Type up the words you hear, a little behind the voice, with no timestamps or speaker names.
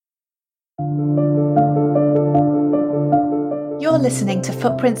listening to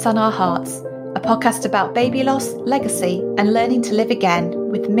Footprints on Our Hearts, a podcast about baby loss, legacy, and learning to live again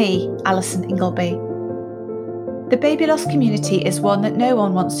with me, Alison Ingleby. The baby loss community is one that no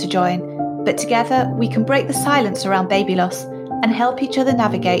one wants to join, but together we can break the silence around baby loss and help each other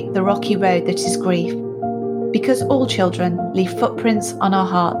navigate the rocky road that is grief. Because all children leave footprints on our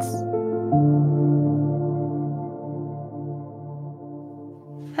hearts.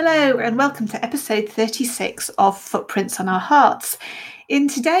 Hello and welcome to episode 36 of Footprints on Our Hearts. In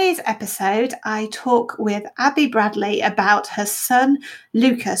today's episode, I talk with Abby Bradley about her son,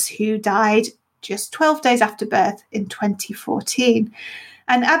 Lucas, who died just 12 days after birth in 2014.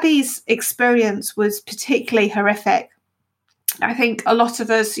 And Abby's experience was particularly horrific. I think a lot of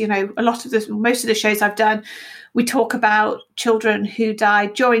us, most of the shows I've done, we talk about children who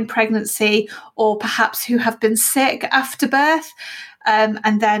died during pregnancy or perhaps who have been sick after birth.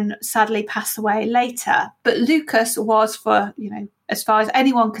 And then sadly pass away later. But Lucas was, for, as far as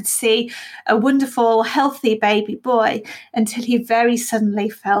anyone could see, a wonderful, healthy baby boy until he very suddenly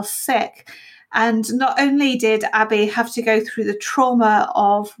fell sick. And not only did Abby have to go through the trauma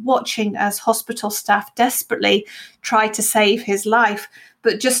of watching as hospital staff desperately try to save his life,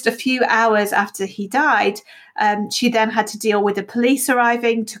 but just a few hours after he died, she then had to deal with the police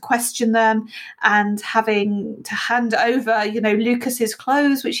arriving to question them and having to hand over, Lucas's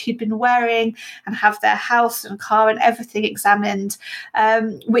clothes, which he'd been wearing, and have their house and car and everything examined,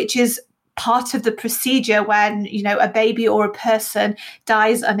 which is part of the procedure when, a baby or a person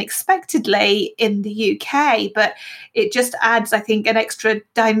dies unexpectedly in the UK. But it just adds, I think, an extra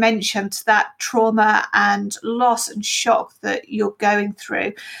dimension to that trauma and loss and shock that you're going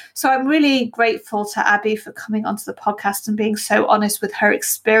through. So I'm really grateful to Abby for coming onto the podcast and being so honest with her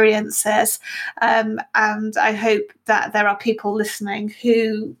experiences. And I hope that there are people listening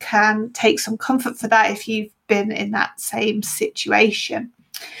who can take some comfort for that if you've been in that same situation.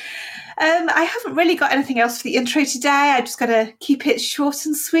 I haven't really got anything else for the intro today. I just got to keep it short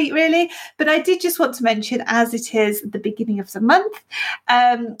and sweet, really. But I did just want to mention, as it is the beginning of the month,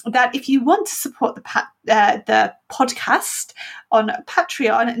 that if you want to support the podcast on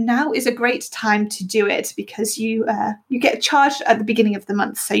Patreon, now is a great time to do it because you get charged at the beginning of the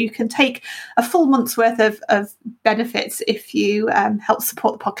month. So you can take a full month's worth of benefits if you help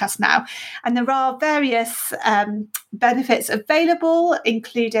support the podcast now. And there are various benefits available,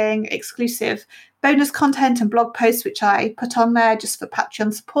 including exclusive bonus content and blog posts, which I put on there just for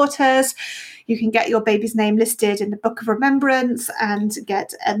Patreon supporters. You can get your baby's name listed in the Book of Remembrance and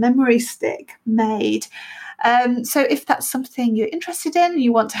get a memory stick made. So if that's something you're interested in,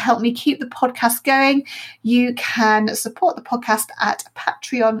 you want to help me keep the podcast going, you can support the podcast at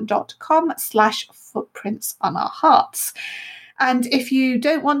patreon.com/footprints on our hearts. And if you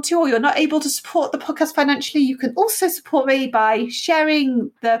don't want to, or you're not able to support the podcast financially, you can also support me by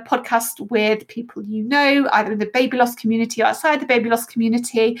sharing the podcast with people you know, either in the baby loss community or outside the baby loss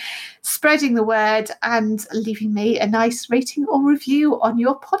community, spreading the word and leaving me a nice rating or review on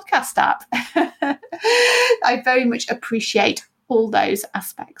your podcast app. I very much appreciate all those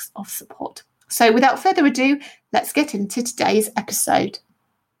aspects of support. So without further ado, let's get into today's episode.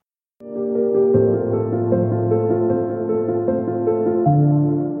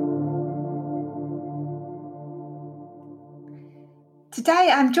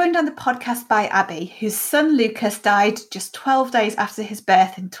 Today, I'm joined on the podcast by Abby, whose son Lucas died just 12 days after his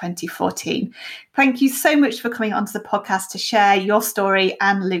birth in 2014. Thank you so much for coming onto the podcast to share your story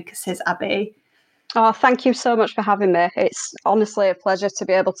and Lucas's, Abby. Oh, thank you so much for having me. It's honestly a pleasure to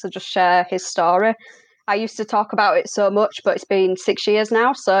be able to just share his story. I used to talk about it so much, but it's been 6 years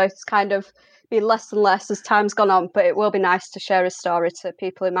now, so it's kind of been less and less as time's gone on, but it will be nice to share his story to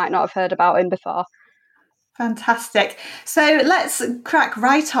people who might not have heard about him before. Fantastic. So let's crack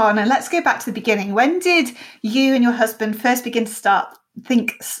right on and let's go back to the beginning. When did you and your husband first begin to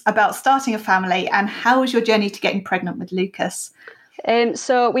think about starting a family, and how was your journey to getting pregnant with Lucas?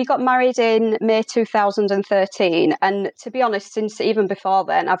 So we got married in May 2013, and to be honest, since even before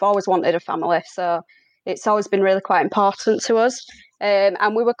then, I've always wanted a family. So it's always been really quite important to us. And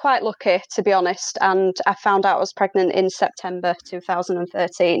we were quite lucky, to be honest, and I found out I was pregnant in September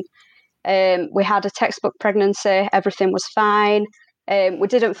 2013. We had a textbook pregnancy, everything was fine. We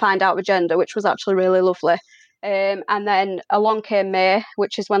didn't find out the gender, which was actually really lovely. And then along came May,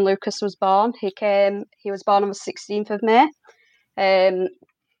 which is when Lucas was born. He was born on the 16th of May.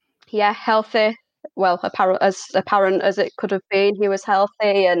 Healthy. Well, apparent as it could have been, he was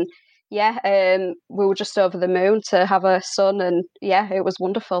healthy, and we were just over the moon to have a son, and it was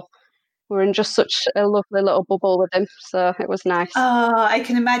wonderful. were in just such a lovely little bubble with him. So it was nice. Oh, I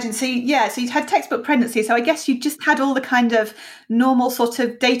can imagine. So, so you'd had textbook pregnancy. So I guess you just had all the kind of normal sort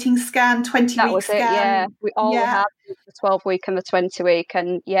of dating scan, 20 That week was it, yeah. scan. We Yeah. had the 12-week and the 20-week,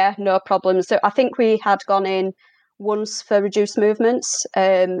 and yeah, no problems. So I think we had gone in once for reduced movements,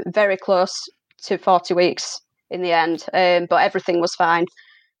 very close to 40 weeks in the end, but everything was fine.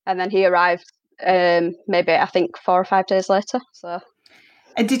 And then he arrived maybe, I think, 4 or 5 days later. So.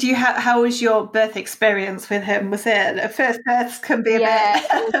 And did you how was your birth experience with him? Was it first births can be a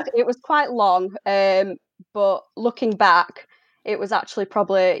bit? it was quite long, but looking back, it was actually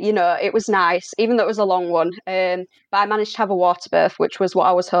probably, it was nice, even though it was a long one. But I managed to have a water birth, which was what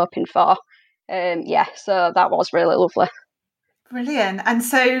I was hoping for. So that was really lovely. Brilliant. And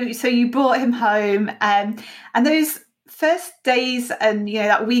so you brought him home, and those first days and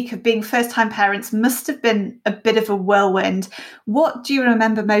that week of being first time parents must have been a bit of a whirlwind. What do you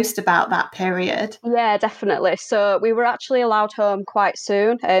remember most about that period? Yeah, definitely. So we were actually allowed home quite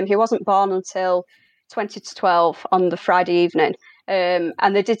soon. He wasn't born until 20 to 12 on the Friday evening.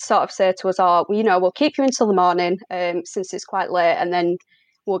 And they did sort of say to us, we'll keep you until the morning since it's quite late, and then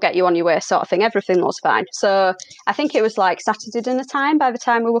we'll get you on your way, sort of thing. Everything was fine. So I think it was like Saturday dinner time by the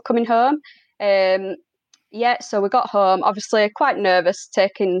time we were coming home. So we got home, obviously quite nervous,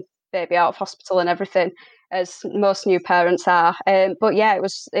 taking baby out of hospital and everything, as most new parents are. But yeah, it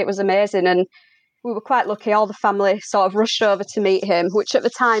was amazing, and we were quite lucky. All the family sort of rushed over to meet him, which at the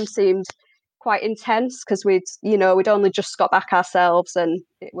time seemed quite intense because we'd only just got back ourselves, and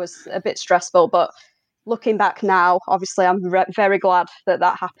it was a bit stressful. But looking back now, obviously, I'm very glad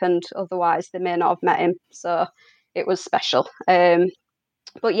that happened. Otherwise, they may not have met him. So it was special.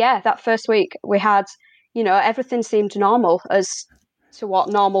 But yeah, that first week we had, everything seemed normal as to what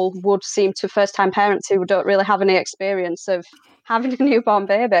normal would seem to first-time parents who don't really have any experience of having a newborn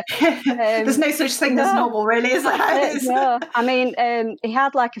baby. There's no such thing as normal, really, is there? No. I mean, he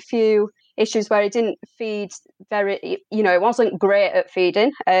had like a few issues where he didn't feed very, it wasn't great at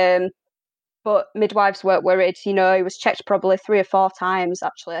feeding. But midwives weren't worried. He was checked probably 3 or 4 times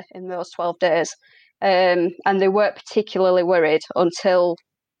actually in those 12 days. And they weren't particularly worried until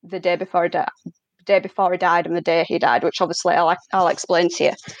the day before he died and the day he died, which obviously I'll explain to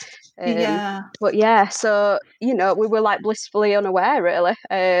you. But yeah, so we were like blissfully unaware, really.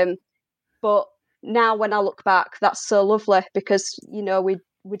 But now when I look back, that's so lovely because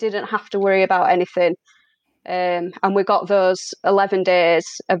we didn't have to worry about anything, and we got those 11 days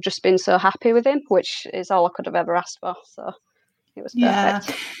of just being so happy with him, which is all I could have ever asked for. So it was perfect.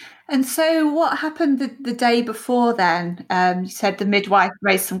 Yeah. And so what happened the day before then? You said the midwife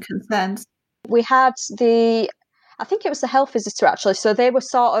raised some concerns. We had I think it was the health visitor actually. So they were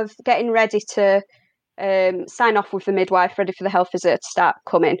sort of getting ready to sign off with the midwife, ready for the health visitor to start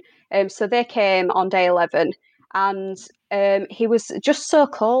coming. So they came on day 11, and he was just so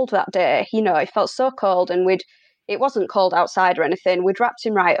cold that day. He felt so cold, and it wasn't cold outside or anything. We'd wrapped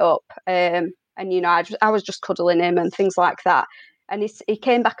him right up, and I was just cuddling him and things like that. And he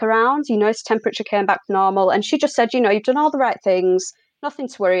came back around, his temperature came back to normal. And she just said, you've done all the right things, nothing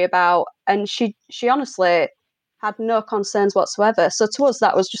to worry about. And she honestly had no concerns whatsoever. So to us,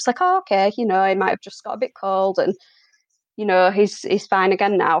 that was just like, oh, okay, he might have just got a bit cold, and, he's fine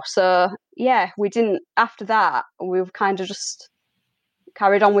again now. So yeah, we didn't, after that, we've kind of just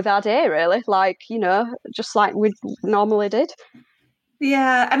carried on with our day, really, like, just like we normally did.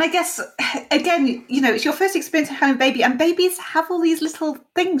 Yeah, and I guess, again, it's your first experience of having a baby, and babies have all these little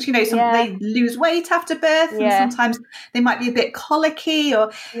things, they lose weight after birth, and sometimes they might be a bit colicky,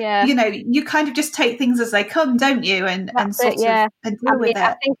 or, you kind of just take things as they come, don't you, and sort of and deal with it.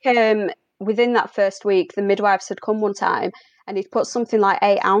 I think within that first week, the midwives had come one time, and he'd put something like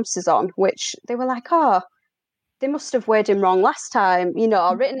 8 ounces on, which they were like, oh, they must have weighed him wrong last time,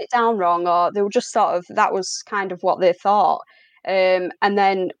 or written it down wrong, or they were just sort of, that was kind of what they thought. And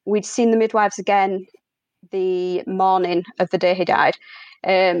then we'd seen the midwives again the morning of the day he died,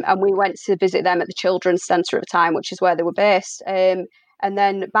 and we went to visit them at the Children's Centre at the time, which is where they were based. And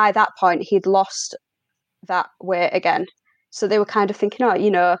then by that point, he'd lost that weight again. So they were kind of thinking,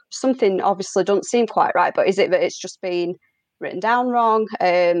 something obviously doesn't seem quite right, but is it that it's just been written down wrong?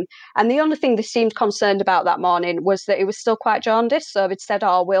 And the only thing they seemed concerned about that morning was that it was still quite jaundiced. So they'd said,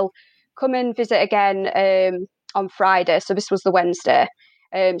 we'll come and visit again on Friday. So this was the Wednesday.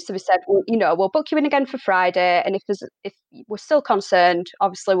 So we said, we'll book you in again for Friday, and if we're still concerned,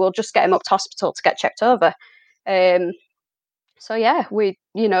 obviously we'll just get him up to hospital to get checked over. So yeah, we'd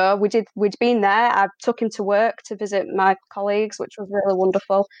been there. I took him to work to visit my colleagues, which was really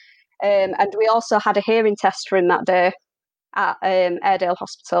wonderful. And we also had a hearing test for him that day. at Airedale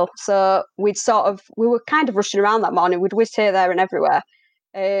Hospital. So we were kind of rushing around that morning. We'd whizzed here, there and everywhere.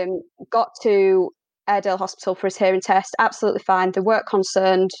 Got to Airedale Hospital for his hearing test, absolutely fine. They weren't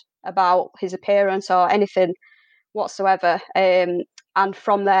concerned about his appearance or anything whatsoever. And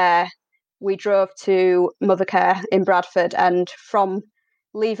from there, we drove to Mothercare in Bradford, and from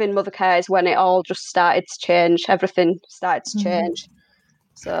leaving Mothercare is when it all just started to change. Everything started to change.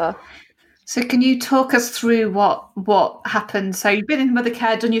 So can you talk us through what happened? So you've been in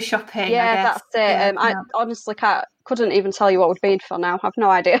Mothercare, done your shopping. Yeah, I guess. That's it. I honestly couldn't even tell you what we'd been for now. I've no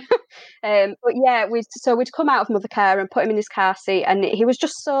idea. But yeah, we'd come out of Mothercare and put him in his car seat, and he was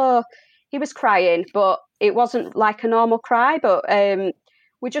just he was crying, but it wasn't like a normal cry. But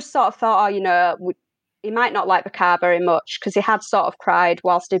we just sort of thought, he might not like the car very much, because he had sort of cried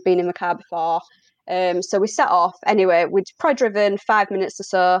whilst he'd been in the car before. So we set off. Anyway, we'd probably driven 5 minutes or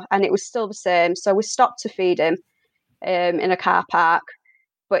so, and it was still the same. So we stopped to feed him in a car park,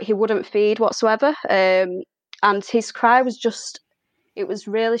 but he wouldn't feed whatsoever. And his cry was it was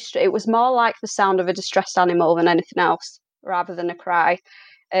really, it was more like the sound of a distressed animal than anything else, rather than a cry.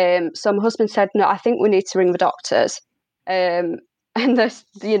 So my husband said, no, I think we need to ring the doctors. And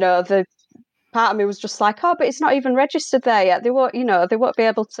the part of me was just like, oh, but it's not even registered there yet. They won't be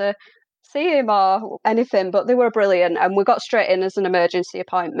able to see him or anything. But they were brilliant, and we got straight in as an emergency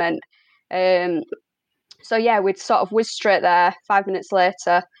appointment. So yeah, we'd sort of whizzed straight there 5 minutes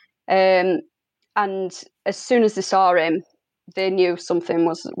later. And as soon as they saw him, they knew something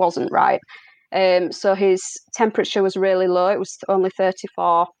wasn't right. So his temperature was really low. It was only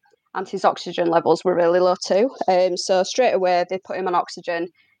 34, and his oxygen levels were really low too. So straight away they put him on oxygen,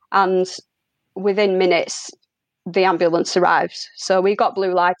 and within minutes the ambulance arrived. So we got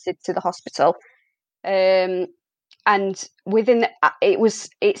blue lighted to the hospital. And within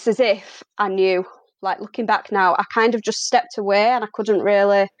it's as if I knew. Like, looking back now, I kind of just stepped away, and I couldn't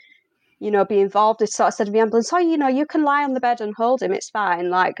really, be involved. It sort of said to the ambulance, oh, you can lie on the bed and hold him. It's fine.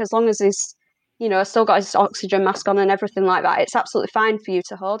 Like, as long as he's, still got his oxygen mask on and everything like that, it's absolutely fine for you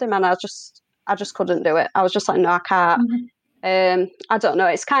to hold him. And I just couldn't do it. I was just like, no, I can't. Mm-hmm. I don't know.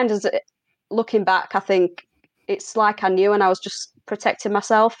 It's kind of, looking back, I think it's like I knew, and I was just protecting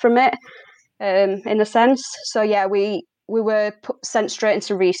myself from it, in a sense. So yeah, we were sent straight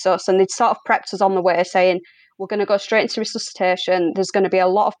into resus, and they'd sort of prepped us on the way, saying, we're going to go straight into resuscitation. There's going to be a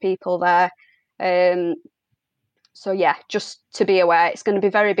lot of people there. So yeah, just to be aware, it's going to be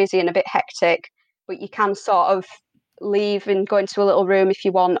very busy and a bit hectic, but you can sort of leave and go into a little room if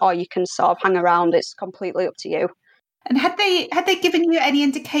you want, or you can sort of hang around. It's completely up to you. And had they given you any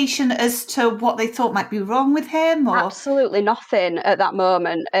indication as to what they thought might be wrong with him? Or? Absolutely nothing at that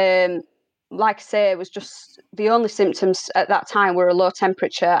moment. Like I say, it was just the only symptoms at that time were a low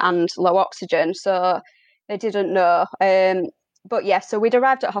temperature and low oxygen. So they didn't know. But yeah, so we'd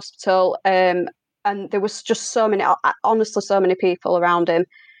arrived at hospital, and there was just so many people around him,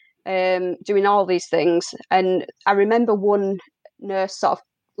 doing all these things. And I remember one nurse sort of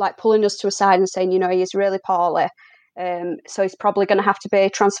like pulling us to a side and saying, he's really poorly. So he's probably going to have to be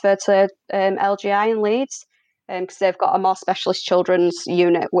transferred to LGI in Leeds, because they've got a more specialist children's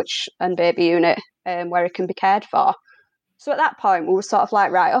unit and baby unit, where he can be cared for. So at that point, we were sort of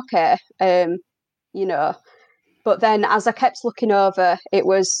like, right, okay, But then as I kept looking over, it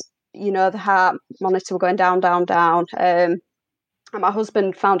was, the heart monitor were going down, down, down. And my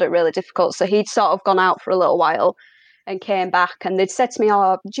husband found it really difficult. So he'd sort of gone out for a little while and came back, and they'd said to me,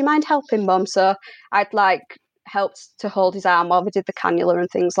 oh, do you mind helping, Mum? So I'd helped to hold his arm while they did the cannula and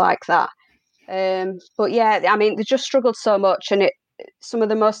things like that. But yeah, I mean, they just struggled so much, and some of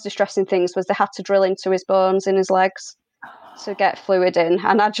the most distressing things was they had to drill into his bones in his legs to get fluid in,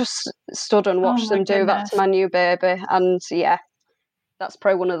 and I just stood and watched them do that to my new baby. And yeah, that's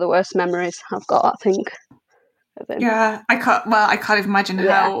probably one of the worst memories I've got, I think. Yeah, I can't even imagine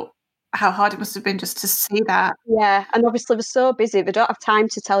how hard it must have been just to see that. Yeah, and obviously they're so busy, they don't have time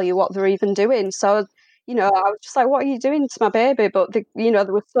to tell you what they're even doing. So, I was just like, what are you doing to my baby? But they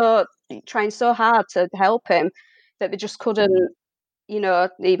were trying so hard to help him that they just couldn't,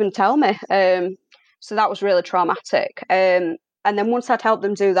 even tell me. So that was really traumatic. And then once I'd helped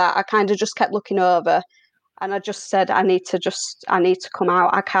them do that, I kind of just kept looking over, and I just said, I need to come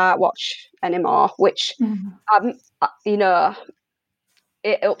out. I can't watch anymore, which,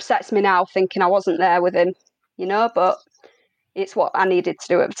 it upsets me now thinking I wasn't there with him, but it's what I needed to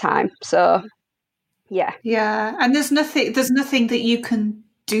do at the time. So, yeah. Yeah. And there's nothing that you can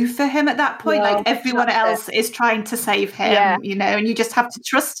do for him at that point. No, like everyone else is trying to save him, and you just have to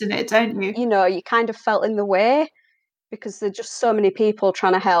trust in it, don't you? You kind of felt in the way. because there's just so many people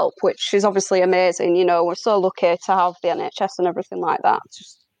trying to help, which is obviously amazing. You know, we're so lucky to have the NHS and everything like that.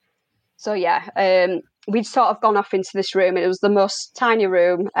 So yeah, we'd sort of gone off into this room. It was the most tiny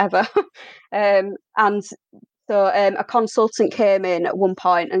room ever. And so a consultant came in at one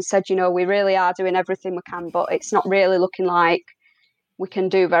point and said, you know, we really are doing everything we can, but it's not really looking like we can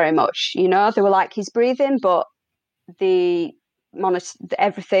do very much. You know, they were like, he's breathing, but the monitor,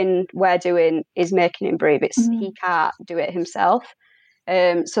 everything we're doing is making him breathe. He can't do it himself.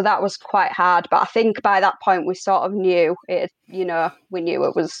 So that was quite hard. But I think by that point we sort of knew it. You know, we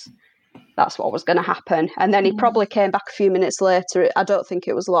knew that's what was going to happen. And then he probably came back a few minutes later. I don't think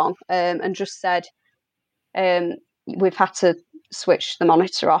it was long, and just said, "We've had to switch the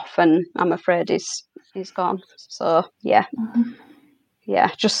monitor off, and I'm afraid he's gone." So yeah,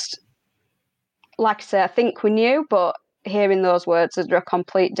 just like I say, I think we knew, but hearing those words are a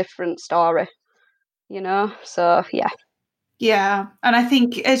complete different story, you know? So, yeah. Yeah. And I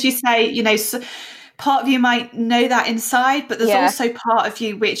think, as you say, you know, part of you might know that inside, but there's also part of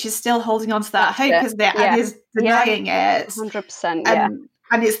you which is still holding on to that hope, isn't it? And is denying it. 100%, yeah.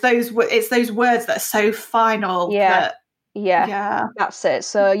 And it's those words that are so final. Yeah. That's it.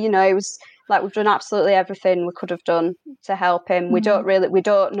 So, you know, it was like we've done absolutely everything we could have done to help him. We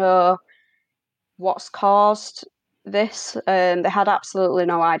don't know what's caused this. They had absolutely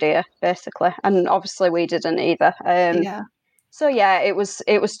no idea, basically, and obviously we didn't either. So yeah, it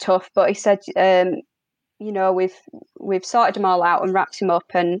was tough. But he said, you know, we've sorted him all out and wrapped him up,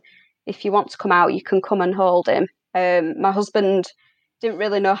 and if you want to come out, you can come and hold him. My husband didn't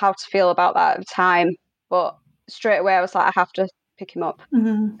really know how to feel about that at the time, but straight away I was like, I have to pick him up.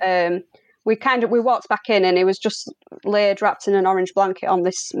 We walked back in, and he was just laid wrapped in an orange blanket on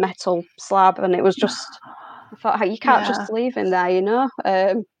this metal slab, and it was just, I thought, hey, you can't just leave him there, you know.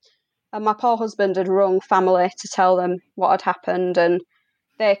 And my poor husband had rung family to tell them what had happened, and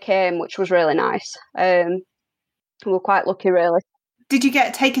they came, which was really nice. We were quite lucky, really. Did you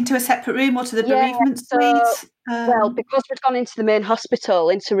get taken to a separate room or to the bereavement suite? Well, because we'd gone into the main hospital,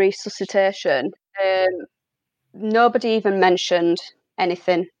 into resuscitation, nobody even mentioned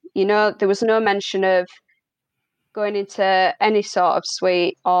anything. You know, there was no mention of going into any sort of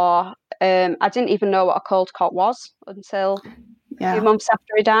suite, or I didn't even know what a cold cot was until a few months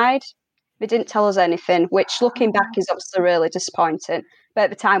after he died. They didn't tell us anything, which looking back is obviously really disappointing. But at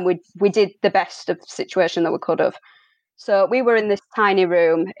the time, we did the best of the situation that we could have. So we were in this tiny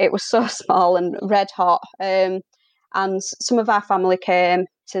room. It was so small and red hot. And some of our family came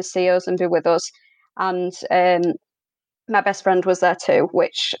to see us and be with us. And my best friend was there too,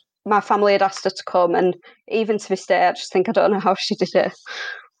 which my family had asked her to come. And even to this day, I just think I don't know how she did it.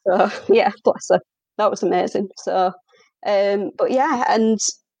 So yeah, bless her. That was amazing. So, but yeah, and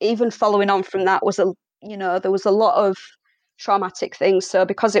even following on from that was there was a lot of traumatic things. So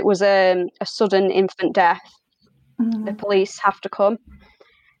because it was a sudden infant death, the police have to come.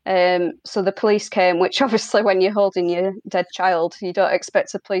 So the police came, which obviously when you're holding your dead child, you don't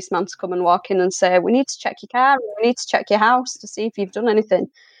expect a policeman to come and walk in and say, we need to check your car, we need to check your house to see if you've done anything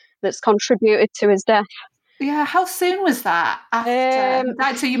that's contributed to his death. Yeah, how soon was that?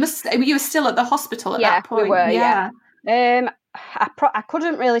 After so you were still at the hospital at that point. We were, yeah. I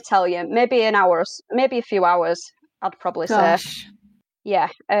couldn't really tell you. Maybe an hour, maybe a few hours, I'd probably say. Yeah.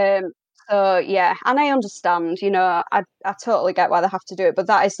 So yeah, and I understand, you know, I totally get why they have to do it, but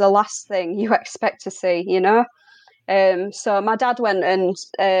that is the last thing you expect to see, you know. So my dad went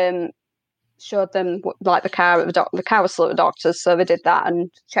and showed them like the car at the car was still at the doctor's, so they did that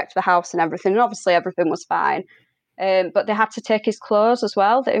and checked the house and everything, and obviously everything was fine. But they had to take his clothes as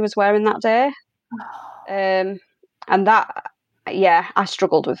well that he was wearing that day. And that, yeah, I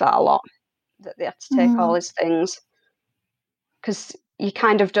struggled with that a lot, that they had to take all his things, because you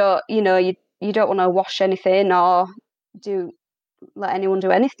kind of don't, you know, you don't want to wash anything or let anyone do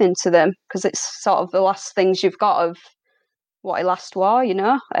anything to them, because it's sort of the last things you've got of what he last wore, you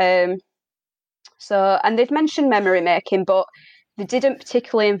know. So, and they've mentioned memory making, but they didn't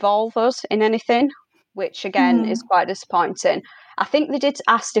particularly involve us in anything, which again is quite disappointing. I think they did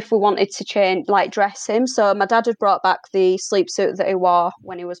ask if we wanted to change, like dress him. So my dad had brought back the sleep suit that he wore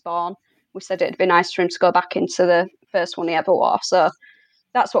when he was born. We said it'd be nice for him to go back into the first one he ever wore. So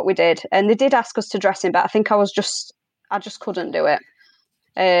that's what we did. And they did ask us to dress him, but I think I just couldn't do it.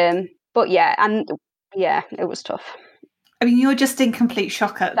 But yeah, it was tough. I mean, you're just in complete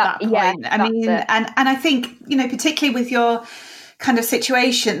shock at that point. Yeah, I mean, and I think, you know, particularly with your kind of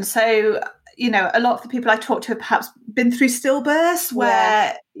situation. So, you know, a lot of the people I talk to have perhaps been through stillbirths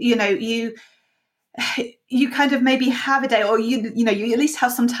where, you know, you kind of maybe have a day, or you know, you at least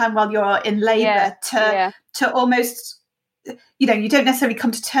have some time while you're in labour to almost you know, you don't necessarily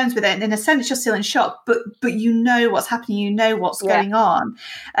come to terms with it, and in a sense you're still in shock, but you know what's happening, you know what's going on,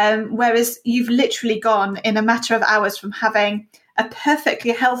 whereas you've literally gone in a matter of hours from having a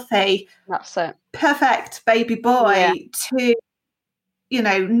perfectly healthy, that's it, perfect baby boy to, you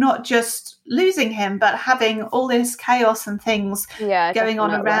know, not just losing him but having all this chaos and things going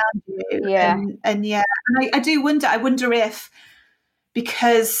on around you. And I do wonder, I wonder if,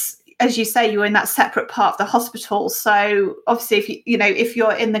 because as you say, you're in that separate part of the hospital. So obviously, if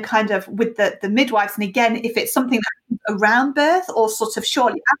you're in the kind of with the midwives, and again, if it's something that happens around birth or sort of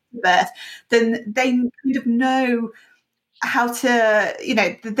shortly after birth, then they kind of know how to, you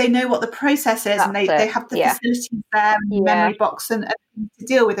know, they know what the process is, and they have the facilities there, and memory box, and to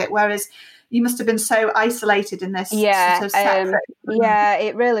deal with it. Whereas you must have been so isolated in this sort of separate.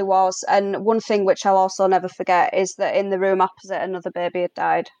 It really was. And one thing which I'll also never forget is that in the room opposite, another baby had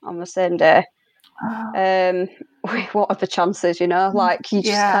died on the same day. What are the chances, you know? Like, you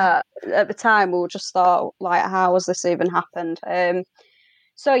just can't. At the time, we just thought, like, how has this even happened? And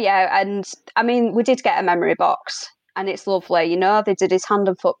I mean, we did get a memory box, and it's lovely, you know. They did his hand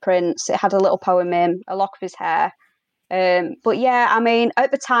and footprints. It had a little poem in, a lock of his hair. But yeah, I mean,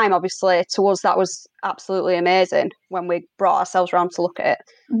 at the time, obviously, to us, that was absolutely amazing when we brought ourselves around to look at it.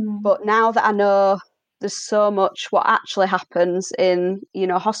 But now that I know there's so much what actually happens in, you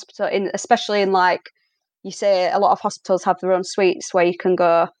know, hospital, especially in, like, you say, a lot of hospitals have their own suites where you can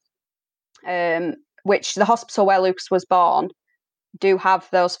go, which the hospital where Lucas was born do have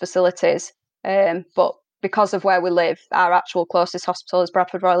those facilities. But because of where we live, our actual closest hospital is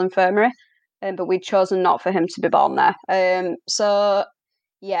Bradford Royal Infirmary. But we'd chosen not for him to be born there. So,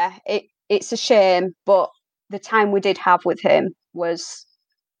 yeah, it's a shame, but the time we did have with him was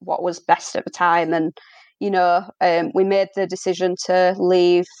what was best at the time. And, you know, we made the decision to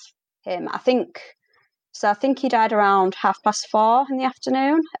leave him. I think he died around 4:30 in the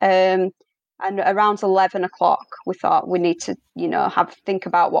afternoon. And around 11 o'clock, we thought we need to, you know, think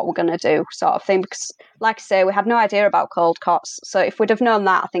about what we're going to do, sort of thing. Because, like I say, we had no idea about cold cots. So if we'd have known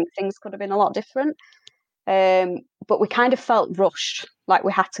that, I think things could have been a lot different. But we kind of felt rushed, like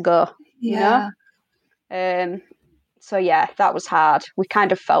we had to go, you know? So, yeah, that was hard. We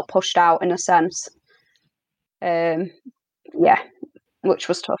kind of felt pushed out in a sense. Which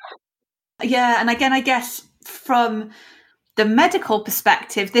was tough. Yeah, and again, I guess from the medical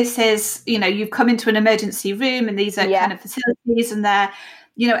perspective, this is, you know, you've come into an emergency room, and these are kind of facilities, and they're,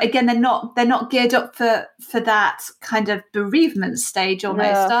 you know, again, they're not geared up for that kind of bereavement stage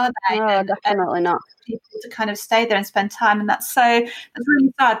almost, are they? No, definitely not. People to kind of stay there and spend time, and that's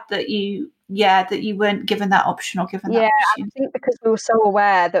really sad that you weren't given that option or given that opportunity. I think because we were so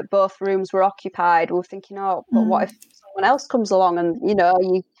aware that both rooms were occupied, we were thinking, but what if someone else comes along? And, you know,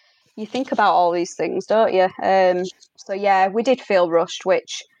 you think about all these things, don't you? So yeah, we did feel rushed,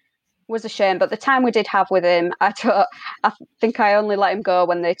 which was a shame. But the time we did have with him, I think I only let him go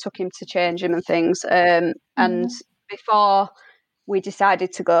when they took him to change him and things. And before we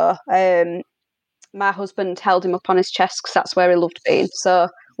decided to go, my husband held him up on his chest because that's where he loved being. So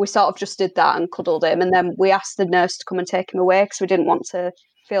we sort of just did that and cuddled him. And then we asked the nurse to come and take him away because we didn't want to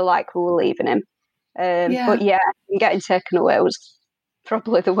feel like we were leaving him. But yeah, getting taken away was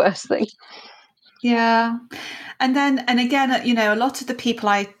probably the worst thing. Yeah. And again, you know, a lot of the people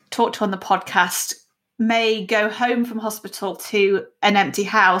I talk to on the podcast may go home from hospital to an empty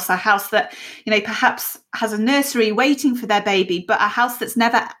house, a house that, you know, perhaps has a nursery waiting for their baby, but a house that's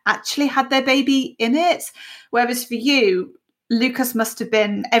never actually had their baby in it. Whereas for you, Lucas must have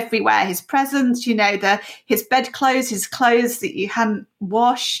been everywhere. His presence, you know, his bedclothes, his clothes that you hadn't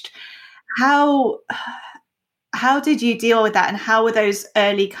washed. How did you deal with that? And how were those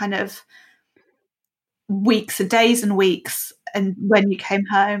early kind of weeks, days and weeks, and when you came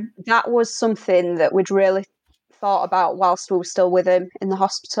home? That was something that we'd really thought about whilst we were still with him in the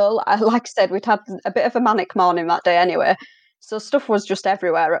hospital. Like I said, we'd had a bit of a manic morning that day anyway, so stuff was just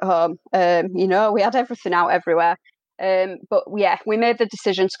everywhere at home. You know, we had everything out everywhere. But yeah, we made the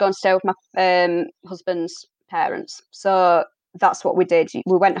decision to go and stay with my husband's parents. So that's what we did.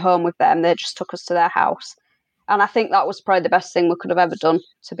 We went home with them. They just took us to their house. And I think that was probably the best thing we could have ever done,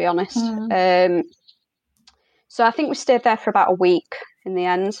 to be honest. So I think we stayed there for about a week in the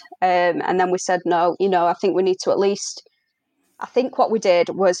end. And then we said, no, you know, I think we need to at least... I think what we did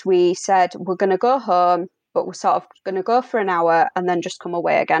was we said, we're going to go home, but we're sort of going to go for an hour and then just come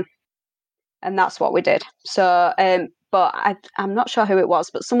away again. And that's what we did. So, but I'm not sure who it was,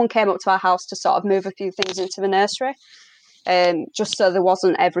 but someone came up to our house to sort of move a few things into the nursery, just so there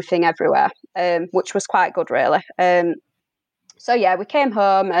wasn't everything everywhere, which was quite good, really. So, yeah, we came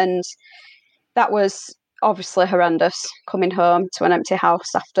home and that was obviously horrendous coming home to an empty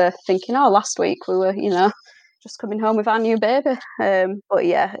house after thinking, oh, last week we were, just coming home with our new baby. But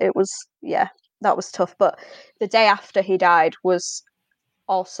yeah, that was tough. But the day after he died was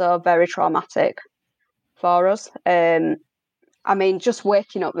also very traumatic for us. I mean, just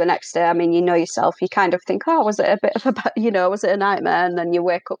waking up the next day, I mean, you know yourself, you kind of think, oh, was it a bit of was it a nightmare? And then you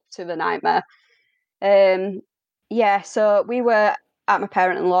wake up to the nightmare. So we were at my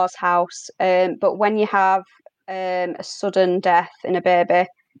parent-in-law's house, but when you have a sudden death in a baby,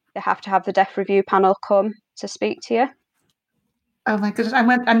 they have to have the death review panel come to speak to you. Oh my goodness.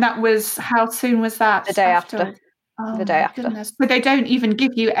 And that was, how soon was that? The day after. Oh, the day my after. Goodness. But they don't even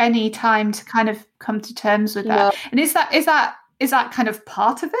give you any time to kind of come to terms with that. And is that kind of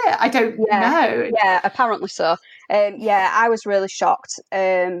part of it? I don't know. Yeah, apparently so. I was really shocked.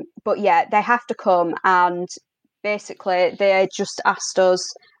 But yeah, they have to come, and basically they just asked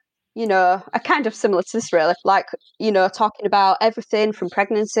us, a kind of similar to this really, like, talking about everything from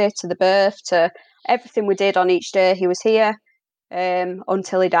pregnancy to the birth to everything we did on each day he was here,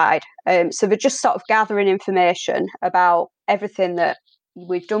 until he died. So they're just sort of gathering information about everything that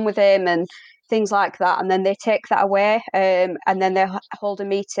we've done with him and things like that, and then they take that away, and then they hold a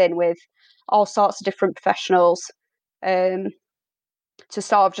meeting with all sorts of different professionals, to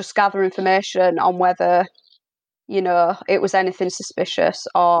sort of just gather information on whether it was anything suspicious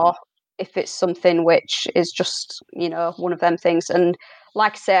or if it's something which is just one of them things. And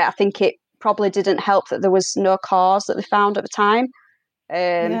like I say, I think it probably didn't help that there was no cause that they found at the time,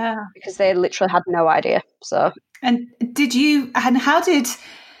 because they literally had no idea. So, and how did,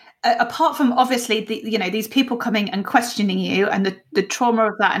 apart from obviously these people coming and questioning you and the trauma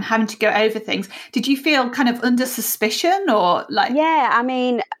of that and having to go over things, did you feel kind of under suspicion or like? Yeah, I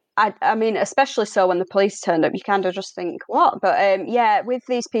mean, especially so when the police turned up, you kind of just think, what? But with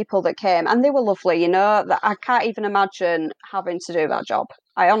these people that came, and they were lovely, that I can't even imagine having to do that job.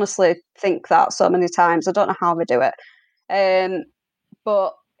 I honestly think that so many times. I don't know how they do it.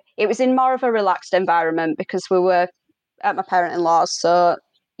 But it was in more of a relaxed environment because we were at my parent-in-law's, so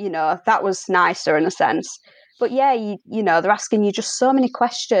that was nicer in a sense. But yeah, they're asking you just so many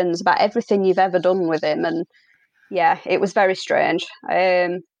questions about everything you've ever done with him, and yeah, it was very strange.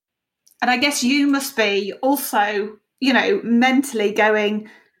 And I guess you must be also, mentally going,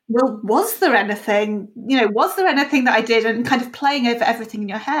 well, was there anything that I did, and kind of playing over everything in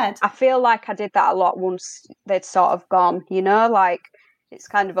your head? I feel like I did that a lot once they'd sort of gone, like it's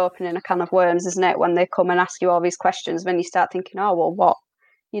kind of opening a can of worms, isn't it? When they come and ask you all these questions, when you start thinking, oh, well, what,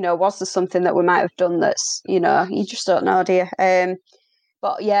 was there something that we might have done that's, you just don't know, do you?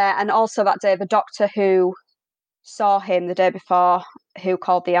 But yeah, and also that day, the doctor who saw him the day before, who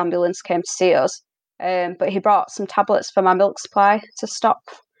called the ambulance, came to see us. But he brought some tablets for my milk supply to stop,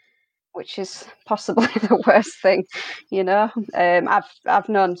 which is possibly the worst thing, I've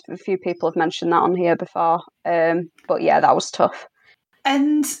known a few people have mentioned that on here before. But yeah, that was tough.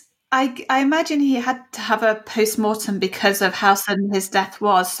 And I imagine he had to have a post-mortem because of how sudden his death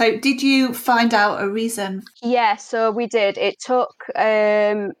was. So did you find out a reason? Yeah, so we did. It took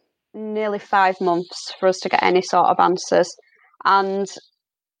nearly 5 months for us to get any sort of answers. And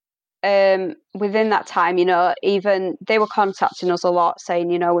within that time, even they were contacting us a lot saying,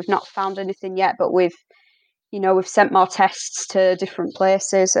 we've not found anything yet, but we've sent more tests to different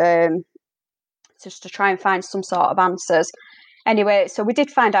places, just to try and find some sort of answers. Anyway, so we did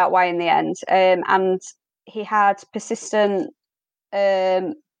find out why in the end, and he had persistent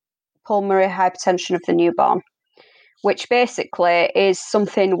pulmonary hypertension of the newborn, which basically is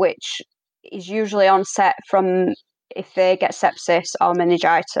something which is usually onset from if they get sepsis or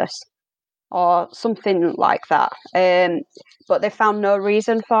meningitis or something like that. But they found no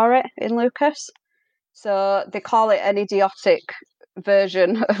reason for it in Lucas. So they call it an idiotic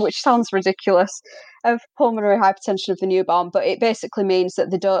version, which sounds ridiculous, of pulmonary hypertension of the newborn, but it basically means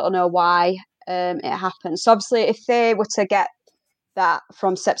that they don't know why it happens. So obviously, if they were to get that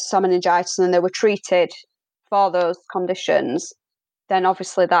from sepsis or meningitis and they were treated for those conditions, then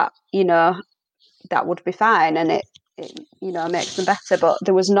obviously that, that would be fine and it makes them better. But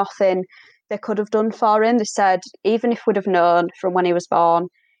there was nothing they could have done for him. They said even if we'd have known from when he was born,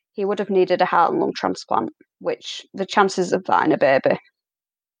 he would have needed a heart and lung transplant, which the chances of that in a baby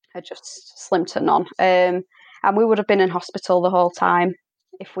are just slim to none. And we would have been in hospital the whole time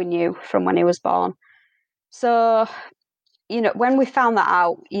if we knew from when he was born. So, when we found that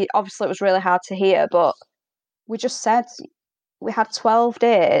out, obviously it was really hard to hear, but we just said we had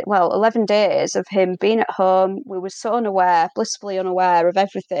 11 days of him being at home. We were so unaware, blissfully unaware of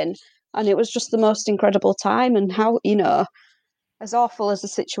everything. And it was just the most incredible time. And how, as awful as the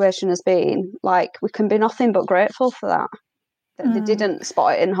situation has been, like, we can be nothing but grateful for that they didn't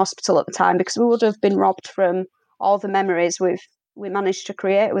spot it in hospital at the time, because we would have been robbed from all the memories we managed to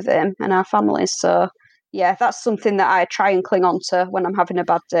create with him and our families. So yeah, that's something that I try and cling on to when I'm having a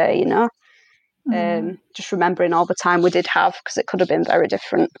bad day, you know. Just remembering all the time we did have, because it could have been very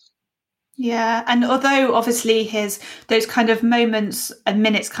different. Yeah, and although obviously those kind of moments and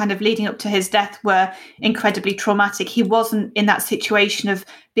minutes kind of leading up to his death were incredibly traumatic, he wasn't in that situation of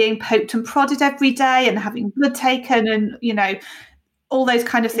being poked and prodded every day and having blood taken and, you know, all those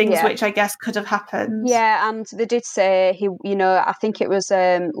kind of things, which I guess could have happened. Yeah, and they did say he, you know, I think it was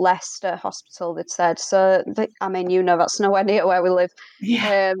Leicester Hospital, they'd said. So, I mean, you know, that's nowhere near where we live,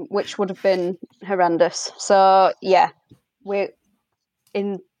 which would have been horrendous. So, yeah, we're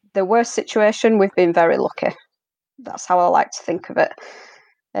in the worst situation. We've been very lucky. That's how I like to think of it.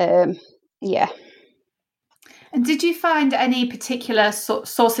 Yeah. And did you find any particular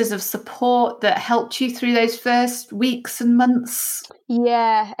sources of support that helped you through those first weeks and months?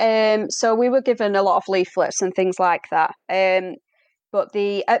 Yeah, so we were given a lot of leaflets and things like that. But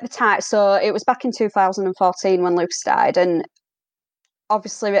at the time, so it was back in 2014 when Lucas died, and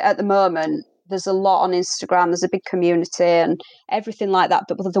obviously at the moment there's a lot on Instagram, there's a big community and everything like that,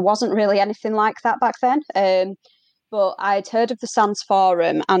 but there wasn't really anything like that back then. But I'd heard of the SANS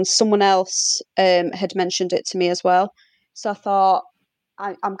forum, and someone else had mentioned it to me as well. So I thought,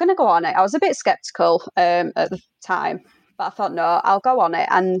 I'm going to go on it. I was a bit sceptical at the time, but I thought, no, I'll go on it.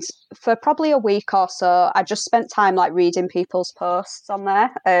 And for probably a week or so, I just spent time like reading people's posts on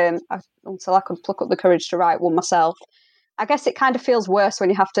there until I could pluck up the courage to write one myself. I guess it kind of feels worse when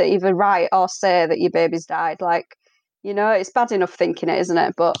you have to either write or say that your baby's died. Like, you know, it's bad enough thinking it, isn't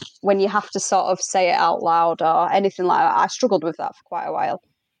it? But when you have to sort of say it out loud or anything like that, I struggled with that for quite a while.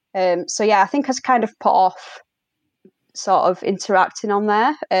 So yeah, I think I was kind of put off sort of interacting on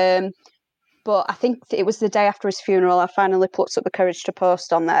there. But I think it was the day after his funeral, I finally plucked up the courage to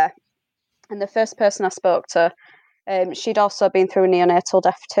post on there. And the first person I spoke to, she'd also been through a neonatal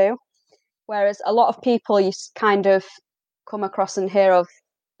death too. Whereas a lot of people you kind of come across and hear of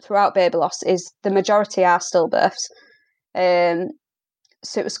throughout baby loss is the majority are stillbirths.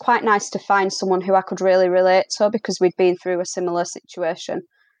 So it was quite nice to find someone who I could really relate to, because we'd been through a similar situation.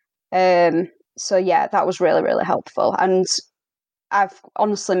 So yeah, that was really, really helpful. And I've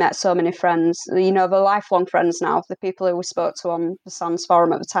honestly met so many friends, you know, the lifelong friends now, the people who we spoke to on the SANS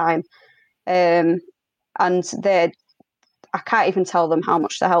forum at the time. And I can't even tell them how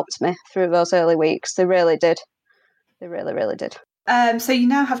much they helped me through those early weeks. They really did. They really, really did. So you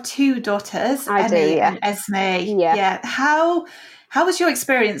now have two daughters, Emmy and Esme. Yeah. How was your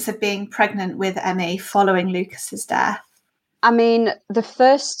experience of being pregnant with Emmy following Lucas's death? I mean,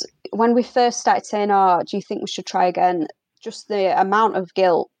 when we first started saying, "Oh, do you think we should try again?" Just the amount of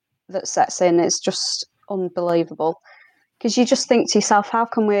guilt that sets in is just unbelievable. Because you just think to yourself, how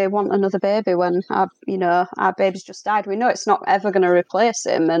can we want another baby when our baby's just died? We know it's not ever going to replace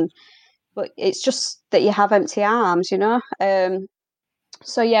him, but it's just that you have empty arms, you know.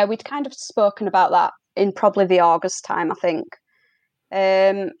 So yeah, we'd kind of spoken about that in probably the August time, I think,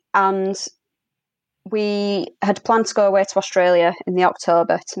 and we had planned to go away to Australia in the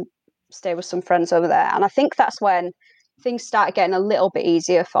October to stay with some friends over there, and I think that's when things started getting a little bit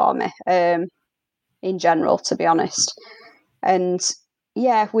easier for me, in general, to be honest. And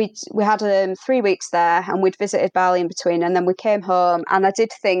yeah, we had 3 weeks there, and we'd visited Bali in between, and then we came home, and I did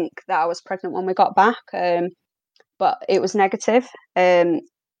think that I was pregnant when we got back, but it was negative, and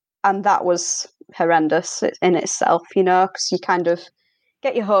that was horrendous in itself, you know, because you kind of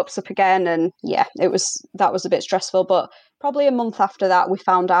get your hopes up again, and yeah, that was a bit stressful. But probably a month after that, we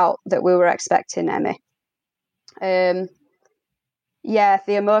found out that we were expecting Emmy. Yeah,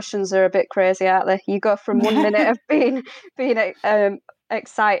 the emotions are a bit crazy, aren't they? You go from 1 minute of being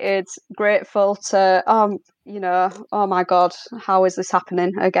excited, grateful to oh my God, how is this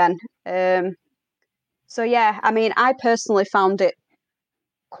happening again? So yeah, I mean, I personally found it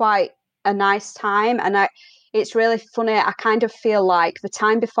quite a nice time, and it's really funny. I kind of feel like the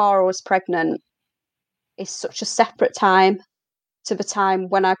time before I was pregnant is such a separate time to the time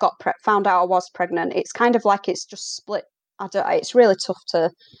when I found out I was pregnant. It's kind of like it's just split. It's really tough to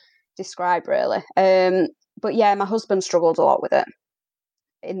describe, really. But yeah, my husband struggled a lot with it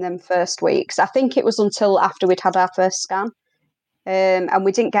in them first weeks. I think it was until after we'd had our first scan, and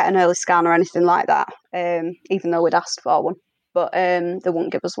we didn't get an early scan or anything like that, even though we'd asked for one. But they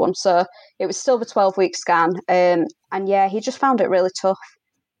wouldn't give us one, so it was still the 12-week scan. And yeah, he just found it really tough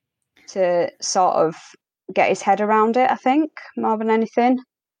to sort of get his head around it, I think, more than anything.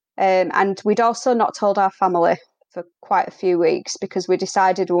 And we'd also not told our family for quite a few weeks because we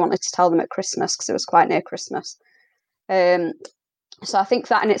decided we wanted to tell them at Christmas because it was quite near Christmas. So I think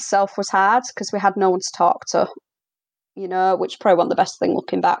that in itself was hard because we had no one to talk to, which probably wasn't the best thing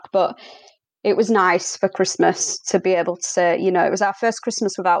looking back. But it was nice for Christmas to be able to say, it was our first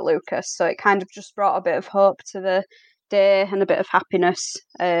Christmas without Lucas. So it kind of just brought a bit of hope to the day and a bit of happiness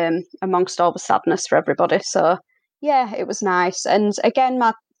amongst all the sadness for everybody. So, yeah, it was nice. And again,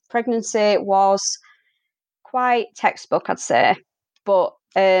 my pregnancy was quite textbook, I'd say. But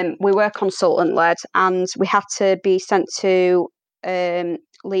we were consultant-led and we had to be sent to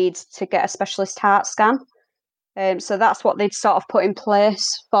Leeds to get a specialist heart scan. So that's what they'd sort of put in place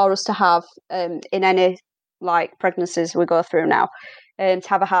for us to have in any pregnancies we go through now, to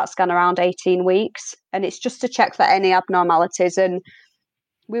have a heart scan around 18 weeks. And it's just to check for any abnormalities. And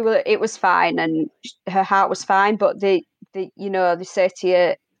it was fine and her heart was fine, but they say to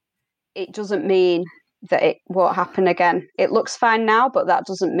you, it doesn't mean that it won't happen again. It looks fine now, but that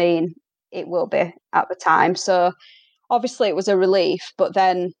doesn't mean it will be at the time. So obviously it was a relief, but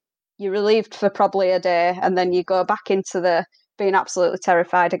then you're relieved for probably a day and then you go back into the being absolutely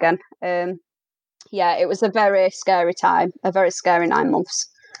terrified again. It was a very scary time, a very scary 9 months,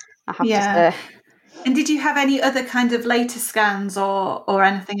 I have to say. And did you have any other kind of later scans or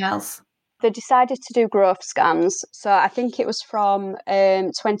anything else? They decided to do growth scans. So I think it was from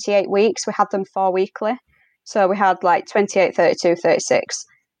 28 weeks. We had them 4 weekly. So we had 28, 32, 36.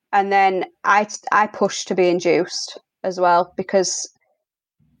 And then I pushed to be induced as well because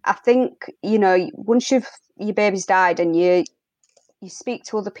I think, once your baby's died and you speak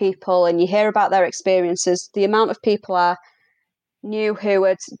to other people and you hear about their experiences, the amount of people I knew who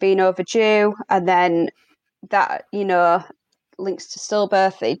had been overdue and then that, links to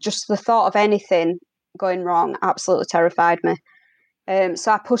stillbirth, just the thought of anything going wrong absolutely terrified me.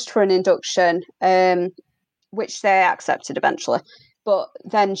 So I pushed for an induction, which they accepted eventually. But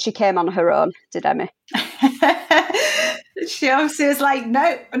then she came on her own, did Emmy. She obviously was like,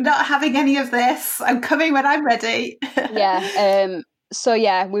 no, I'm not having any of this. I'm coming when I'm ready. So,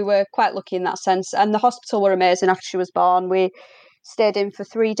 we were quite lucky in that sense. And the hospital were amazing after she was born. We stayed in for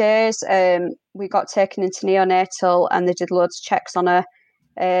 3 days. We got taken into neonatal and they did loads of checks on her.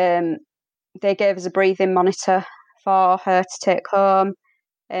 They gave us a breathing monitor for her to take home.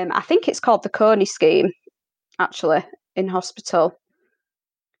 I think it's called the Coney scheme, actually, in hospital.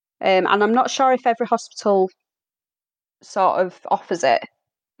 And I'm not sure if every hospital sort of offers it.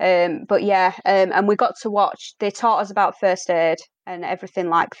 And we got to watch, they taught us about first aid and everything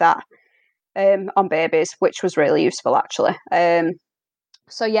like that on babies, which was really useful actually.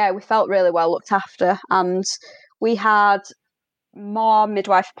 We felt really well looked after and we had more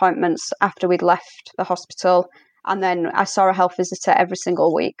midwife appointments after we'd left the hospital, and then I saw a health visitor every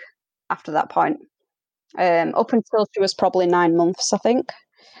single week after that point, up until she was probably 9 months, I think.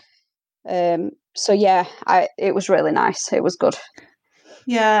 It was really nice. It was good.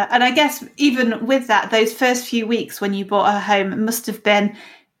 Yeah, and I guess even with that, those first few weeks when you brought her home must have been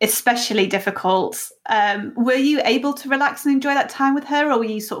especially difficult. Were you able to relax and enjoy that time with her, or were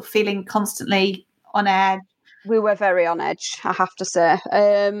you sort of feeling constantly on edge? We were very on edge, I have to say.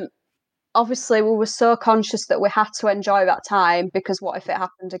 Obviously, we were so conscious that we had to enjoy that time because what if it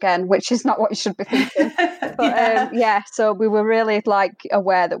happened again, which is not what you should be thinking. But so we were really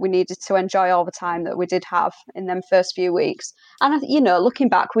aware that we needed to enjoy all the time that we did have in them first few weeks. And, looking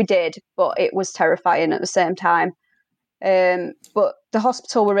back, we did, but it was terrifying at the same time. But the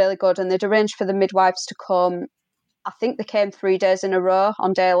hospital were really good and they'd arranged for the midwives to come. I think they came 3 days in a row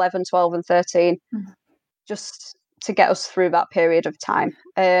on day 11, 12 and 13, just to get us through that period of time.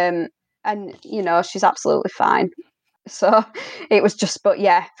 And, she's absolutely fine. So it was just,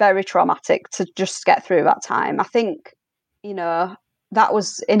 very traumatic to just get through that time. I think, that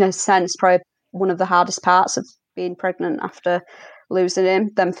was, in a sense, probably one of the hardest parts of being pregnant after losing him,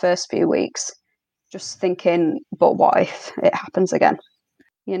 them first few weeks. Just thinking, but what if it happens again?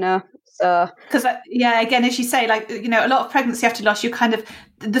 So because again, as you say, a lot of pregnancy after loss, you kind of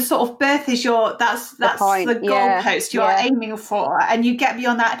the sort of birth is that's the goalpost you're aiming for, and you get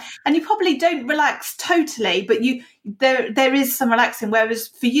beyond that, and you probably don't relax totally, but there is some relaxing. Whereas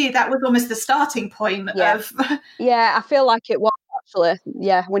for you, that was almost the starting point of. I feel like it was actually.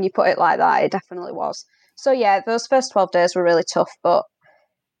 Yeah, when you put it like that, it definitely was. So those first 12 days were really tough, but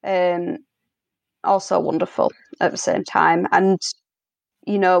also wonderful at the same time, and.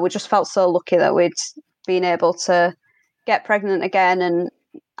 We just felt so lucky that we'd been able to get pregnant again. And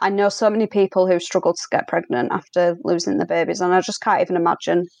I know so many people who struggled to get pregnant after losing their babies, and I just can't even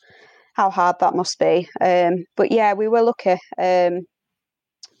imagine how hard that must be. But we were lucky.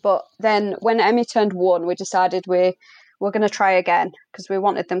 But then when Emmy turned 1, we decided we were going to try again because we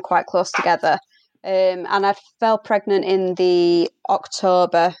wanted them quite close together. And I fell pregnant in the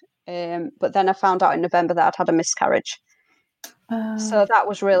October, but then I found out in November that I'd had a miscarriage. So that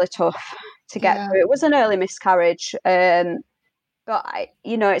was really tough to get through. It was an early miscarriage, but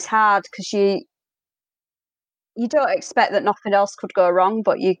it's hard because you don't expect that nothing else could go wrong,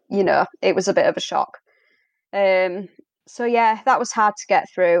 but it was a bit of a shock. So yeah, that was hard to get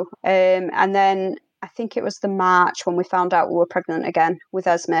through. And then I think it was the March when we found out we were pregnant again with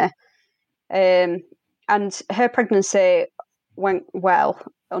Esme. And her pregnancy went well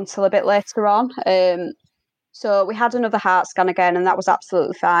until a bit later on. So we had another heart scan again, and that was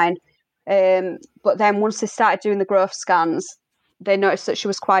absolutely fine. But then once they started doing the growth scans, they noticed that she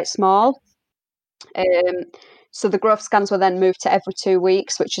was quite small. So the growth scans were then moved to every 2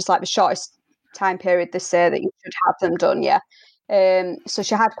 weeks, which is like the shortest time period they say that you should have them done. Yeah. So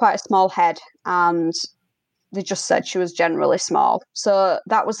she had quite a small head, and they just said she was generally small. So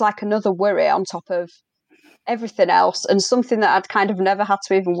that was like another worry on top of everything else, and something that I'd kind of never had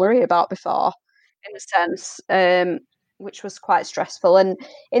to even worry about before, in a sense, which was quite stressful. And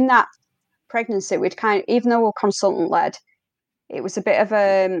in that pregnancy, we'd even though we were consultant led, it was a bit of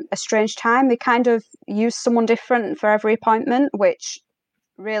a strange time. They kind of used someone different for every appointment, which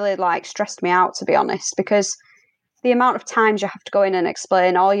really stressed me out, to be honest, because the amount of times you have to go in and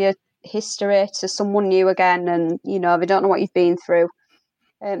explain all your history to someone new again, and they don't know what you've been through.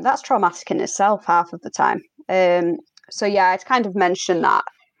 That's traumatic in itself half of the time. So yeah, I'd kind of mentioned that,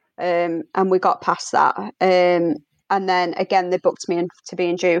 and we got past that. And then again, they booked me in to be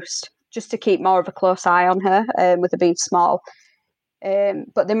induced, just to keep more of a close eye on her, with her being small.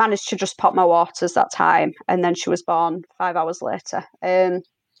 But they managed to just pop my waters that time, and then she was born 5 hours later.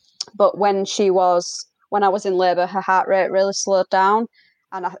 But when I was in labour, her heart rate really slowed down,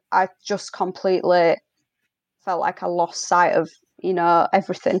 and I just completely felt like I lost sight of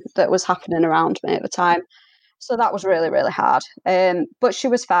everything that was happening around me at the time. So that was really, really hard. But she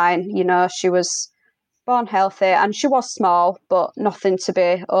was fine. She was born healthy, and she was small, but nothing to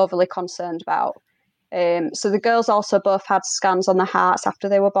be overly concerned about. So the girls also both had scans on their hearts after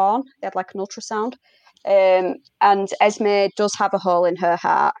they were born. They had like an ultrasound. And Esme does have a hole in her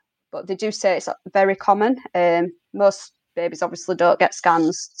heart, but they do say it's very common. Most babies obviously don't get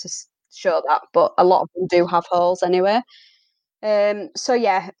scans to show that, but a lot of them do have holes anyway. So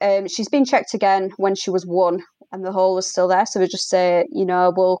yeah, she's been checked again when she was 1, and the hole was still there. So they just say,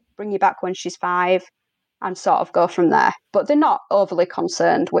 we'll bring you back when she's 5, and sort of go from there. But they're not overly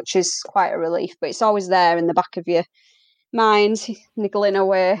concerned, which is quite a relief. But it's always there in the back of your mind, niggling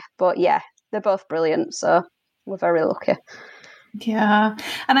away. But yeah, they're both brilliant, so we're very lucky. Yeah.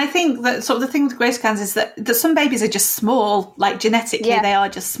 And I think that sort of the thing with grey scans is that some babies are just small, like genetically, they are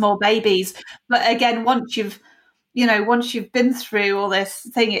just small babies. But again, once you've been through all this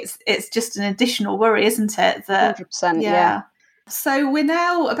thing, it's just an additional worry, isn't it? 100%, yeah. So we're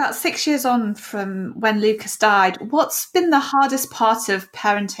now about 6 years on from when Lucas died. What's been the hardest part of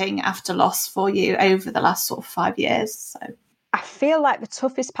parenting after loss for you over the last sort of 5 years? So I feel like the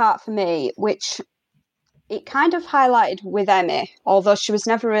toughest part for me, which it kind of highlighted with Emmy, although she was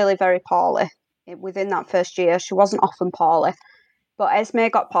never really very poorly within that first year. She wasn't often poorly, but Esme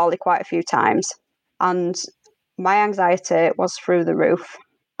got poorly quite a few times, and my anxiety was through the roof.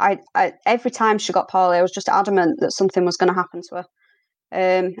 I every time she got poorly, I was just adamant that something was going to happen to her,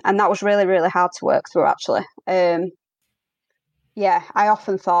 and that was really, really hard to work through, actually. Yeah, I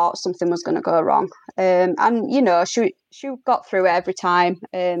often thought something was going to go wrong, and she got through it every time.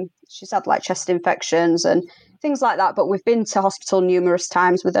 She's had like chest infections and things like that, but we've been to hospital numerous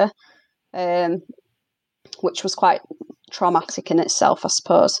times with her, which was quite traumatic in itself, I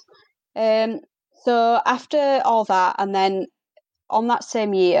suppose. So after all that, and then on that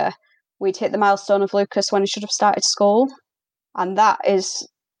same year, we'd hit the milestone of Lucas when he should have started school. And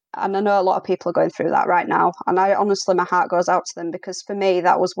I know a lot of people are going through that right now. And honestly, my heart goes out to them, because for me,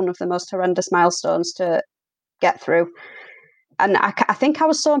 that was one of the most horrendous milestones to get through. And I think I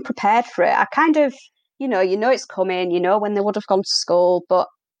was so unprepared for it. I kind of, it's coming, when they would have gone to school, but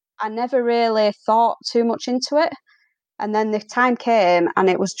I never really thought too much into it. And then the time came, and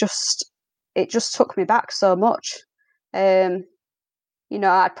it just took me back so much.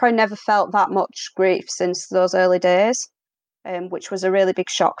 I'd probably never felt that much grief since those early days, which was a really big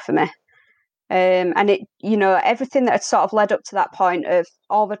shock for me. And it, everything that had sort of led up to that point of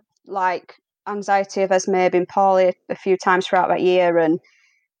all the anxiety of Esme being poorly a few times throughout that year, and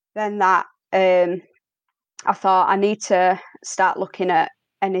then that, I thought I need to start looking at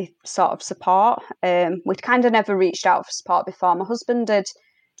any sort of support. We'd kind of never reached out for support before. My husband had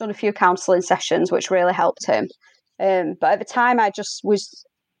done a few counselling sessions, which really helped him. But at the time, I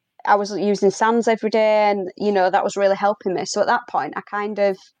was using SANS every day, and that was really helping me. So at that point, I kind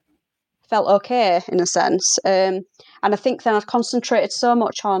of felt okay in a sense. And I think then I've concentrated so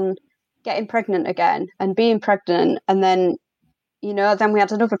much on getting pregnant again and being pregnant, and then then we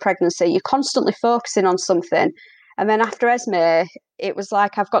had another pregnancy. You're constantly focusing on something, and then after Esme, it was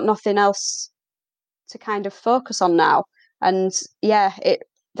like I've got nothing else to kind of focus on now. And yeah, it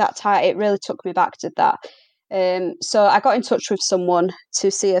really took me back to that. So I got in touch with someone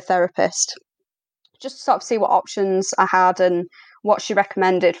to see a therapist, just to sort of see what options I had and what she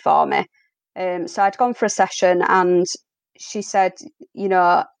recommended for me. So I'd gone for a session, and she said,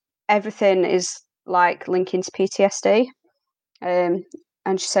 everything is like linking to PTSD.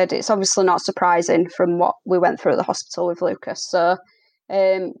 And she said it's obviously not surprising from what we went through at the hospital with Lucas. So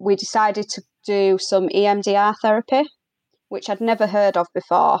we decided to do some EMDR therapy, which I'd never heard of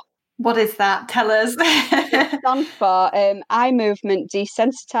before. What is that? Tell us. It stands for eye movement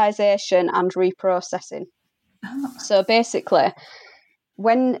desensitization and reprocessing. Oh. So basically,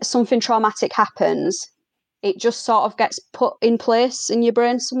 when something traumatic happens, it just sort of gets put in place in your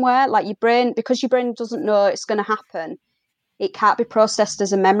brain somewhere. Like because your brain doesn't know it's going to happen, it can't be processed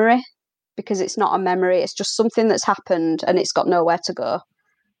as a memory because it's not a memory. It's just something that's happened and it's got nowhere to go.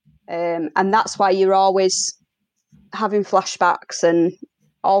 And that's why you're always having flashbacks and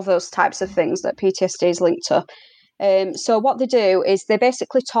all those types of things that PTSD is linked to. So what they do is they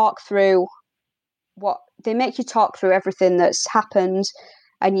basically make you talk through everything that's happened,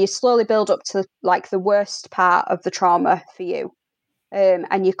 and you slowly build up to like the worst part of the trauma for you.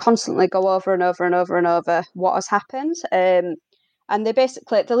 And you constantly go over and over and over and over what has happened. And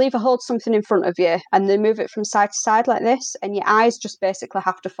they'll either hold something in front of you and they move it from side to side like this, and your eyes just basically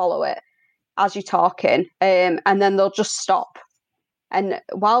have to follow it as you're talking. And then they'll just stop. And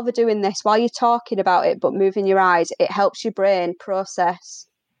while they're doing this, while you're talking about it but moving your eyes, it helps your brain process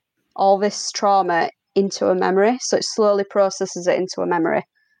all this trauma into a memory. So it slowly processes it into a memory.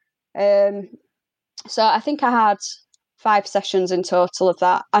 So I think I had 5 sessions in total of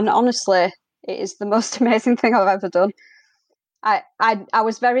that. And honestly, it is the most amazing thing I've ever done. I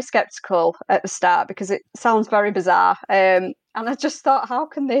was very skeptical at the start because it sounds very bizarre. And I just thought, how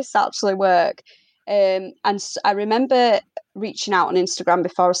can this actually work? And I remember reaching out on Instagram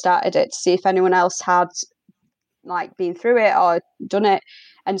before I started it to see if anyone else had like been through it or done it.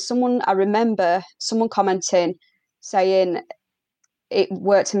 And I remember someone commenting saying it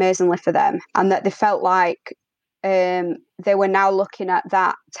worked amazingly for them, and that they felt like they were now looking at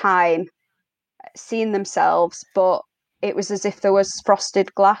that time, seeing themselves, but it was as if there was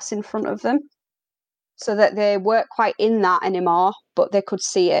frosted glass in front of them, so that they weren't quite in that anymore, but they could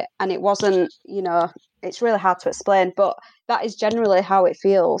see it. And it wasn't, it's really hard to explain, but that is generally how it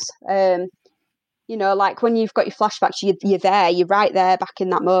feels. Like when you've got your flashbacks, you're right there back in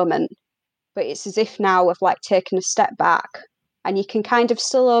that moment, but it's as if now I've like taken a step back and you can kind of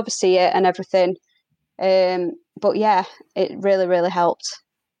still oversee it and everything. But yeah, it really, really helped.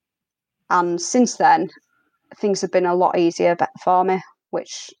 And since then, things have been a lot easier for me,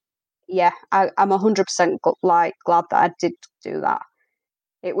 which, yeah, I'm 100% glad that I did do that.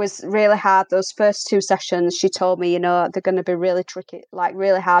 It was really hard. Those first 2 sessions, she told me, they're going to be really tricky, like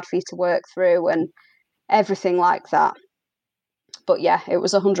really hard for you to work through and everything like that. But yeah, it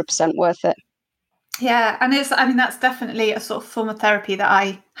was 100% worth it. Yeah, and that's definitely a sort of form of therapy that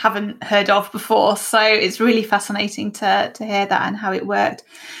I haven't heard of before. So it's really fascinating to hear that and how it worked.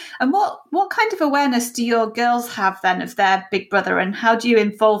 And what kind of awareness do your girls have then of their big brother, and how do you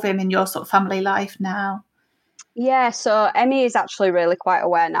involve him in your sort of family life now? Yeah, so Emmy is actually really quite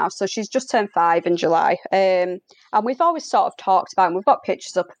aware now. So she's just turned 5 in July. And we've always sort of talked about him. We've got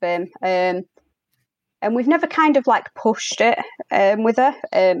pictures up of him. And we've never kind of like pushed it with her,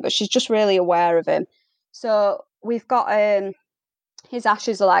 but she's just really aware of him. So we've got his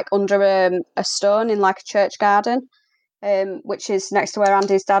ashes are like under a stone in like a church garden, which is next to where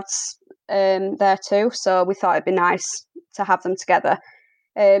Andy's dad's there too. So we thought it'd be nice to have them together.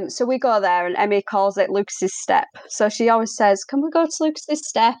 So we go there, and Emmy calls it Lucas's step. So she always says, "Can we go to Lucas's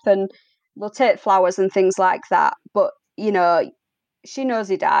step?" And we'll take flowers and things like that. But she knows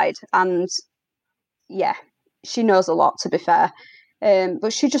he died, and yeah, she knows a lot, to be fair.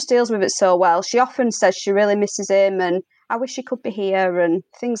 But she just deals with it so well. She often says she really misses him and I wish he could be here and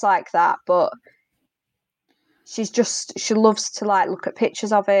things like that. But she loves to like look at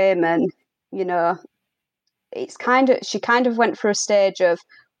pictures of him, and she kind of went through a stage of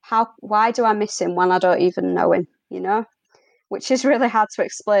why do I miss him when I don't even know him, which is really hard to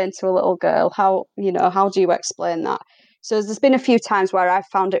explain to a little girl. How do you explain that? So there's been a few times where I've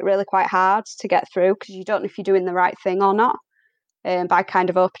found it really quite hard to get through because you don't know if you're doing the right thing or not, by kind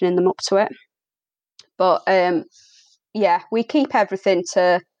of opening them up to it. But yeah, we keep everything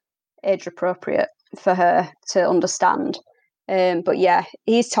to age appropriate for her to understand. But yeah,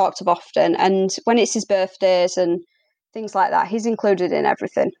 he's talked of often, and when it's his birthdays and things like that, he's included in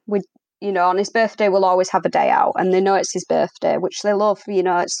everything. On his birthday, we'll always have a day out, and they know it's his birthday, which they love.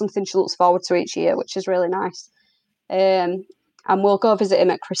 It's something she looks forward to each year, which is really nice. And we'll go visit him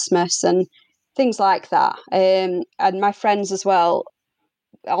at Christmas and things like that. And my friends as well,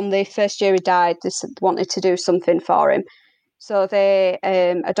 on the first year he died, they wanted to do something for him. So they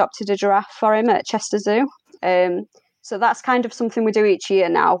adopted a giraffe for him at Chester Zoo. So that's kind of something we do each year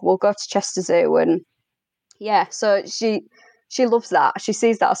now. We'll go to Chester Zoo, and yeah, so she loves that. She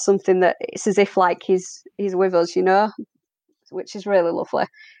sees that as something that it's as if like he's with us, which is really lovely.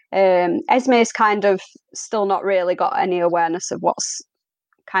 Esme's kind of still not really got any awareness of what's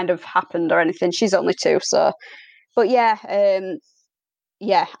kind of happened or anything. She's only 2, so. But yeah,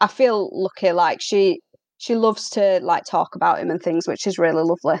 I feel lucky. Like she loves to like talk about him and things, which is really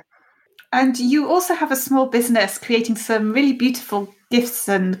lovely. And you also have a small business creating some really beautiful gifts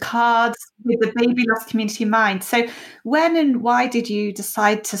and cards with the Baby Loss community in mind. So when and why did you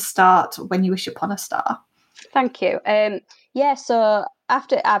decide to start When You Wish Upon a Star? Thank you. So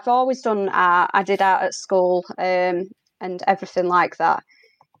after I've always done art, I did art at school and everything like that.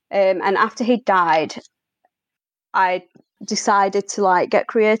 And after he died, I decided to like get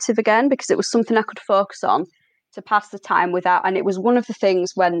creative again because it was something I could focus on to pass the time without. And it was one of the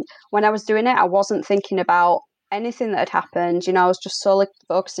things when I was doing it, I wasn't thinking about anything that had happened. I was just solely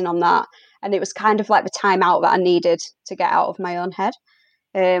focusing on that. And it was kind of like the time out that I needed to get out of my own head,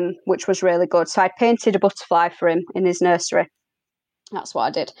 which was really good. So I painted a butterfly for him in his nursery. That's what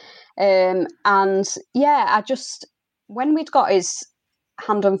I did. And yeah, I just, when we'd got his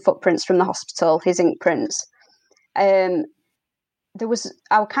hand and footprints from the hospital, his ink prints, I was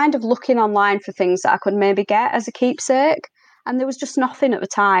kind of looking online for things that I could maybe get as a keepsake, and there was just nothing at the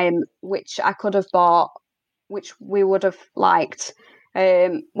time which I could have bought, which we would have liked.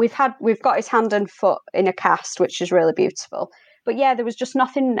 We've got his hand and foot in a cast, which is really beautiful. But yeah, there was just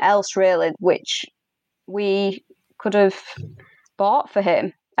nothing else really which we could have bought for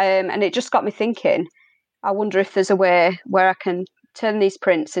him. And it just got me thinking, I wonder if there's a way where I can turn these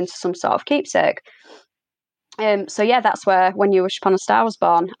prints into some sort of keepsake. So yeah, that's where When You Wish Upon a Star was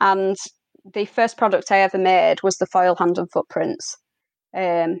born. And the first product I ever made was the foil hand and footprints.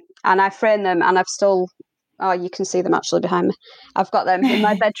 And I framed them, and I've still, you can see them actually behind me. I've got them in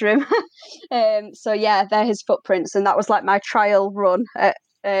my bedroom. So yeah, they're his footprints, and that was like my trial run at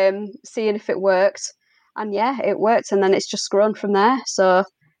seeing if it worked. And yeah, it worked, and then it's just grown from there. So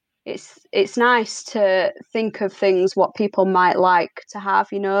it's nice to think of things what people might like to have,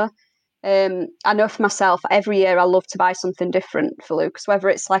 I know for myself, every year I love to buy something different for Lucas, whether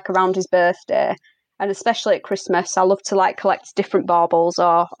it's like around his birthday, and especially at Christmas, I love to like collect different baubles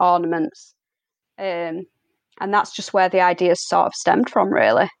or ornaments. And that's just where the ideas sort of stemmed from,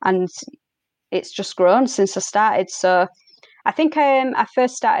 really. And it's just grown since I started. So I think I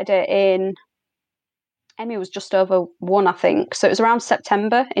first started it in, Emmy was just over 1, I think. So it was around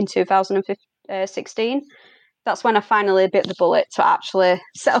September in 2016. That's when I finally bit the bullet to actually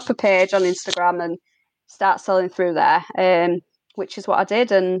set up a page on Instagram and start selling through there, which is what I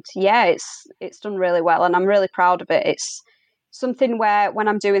did. And yeah, it's done really well, and I'm really proud of it. It's something where when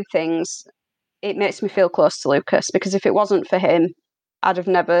I'm doing things, it makes me feel close to Lucas, because if it wasn't for him, I'd have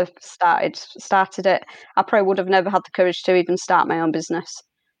never started it. I probably would have never had the courage to even start my own business.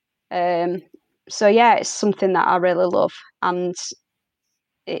 So yeah, it's something that I really love, and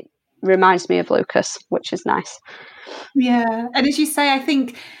it reminds me of Lucas, which is nice. Yeah, and as you say, I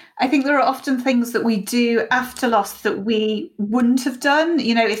think there are often things that we do after loss that we wouldn't have done,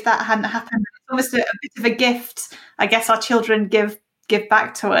 if that hadn't happened. It's almost a bit of a gift, I guess, our children give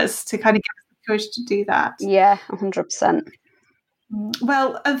back to us to kind of give us the courage to do that. Yeah, 100%.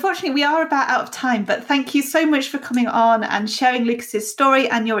 Well, unfortunately, we are about out of time, but thank you so much for coming on and sharing Lucas's story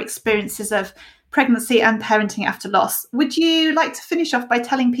and your experiences of pregnancy and parenting after loss. Would you like to finish off by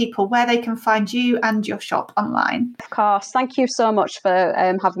telling people where they can find you and your shop online? Of course. Thank you so much for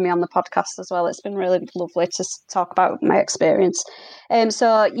having me on the podcast as well. It's been really lovely to talk about my experience.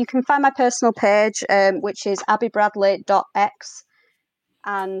 So you can find my personal page, which is abbybradley.x,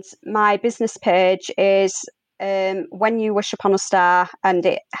 and my business page is When You Wish Upon a Star, and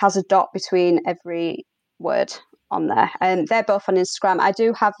it has a dot between every word on there. And they're both on Instagram. I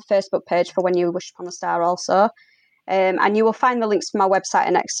do have a Facebook page for When You Wish Upon a Star also. And you will find the links to my website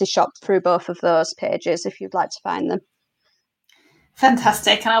and Etsy shop through both of those pages if you'd like to find them.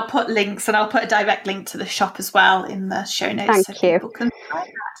 Fantastic. And I'll put links, and I'll put a direct link to the shop as well in the show notes. Thank you. People can find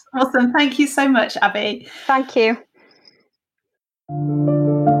that. Awesome. Thank you so much, Abby. Thank you.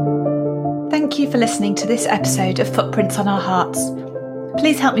 Thank you for listening to this episode of Footprints on Our Hearts.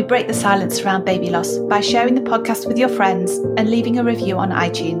 Please help me break the silence around baby loss by sharing the podcast with your friends and leaving a review on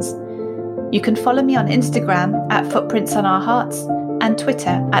iTunes. You can follow me on Instagram at Footprints on Our Hearts and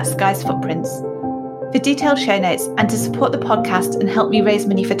Twitter at Sky's Footprints. For detailed show notes and to support the podcast and help me raise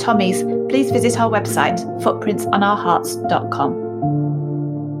money for Tommy's, please visit our website, footprintsonourhearts.com.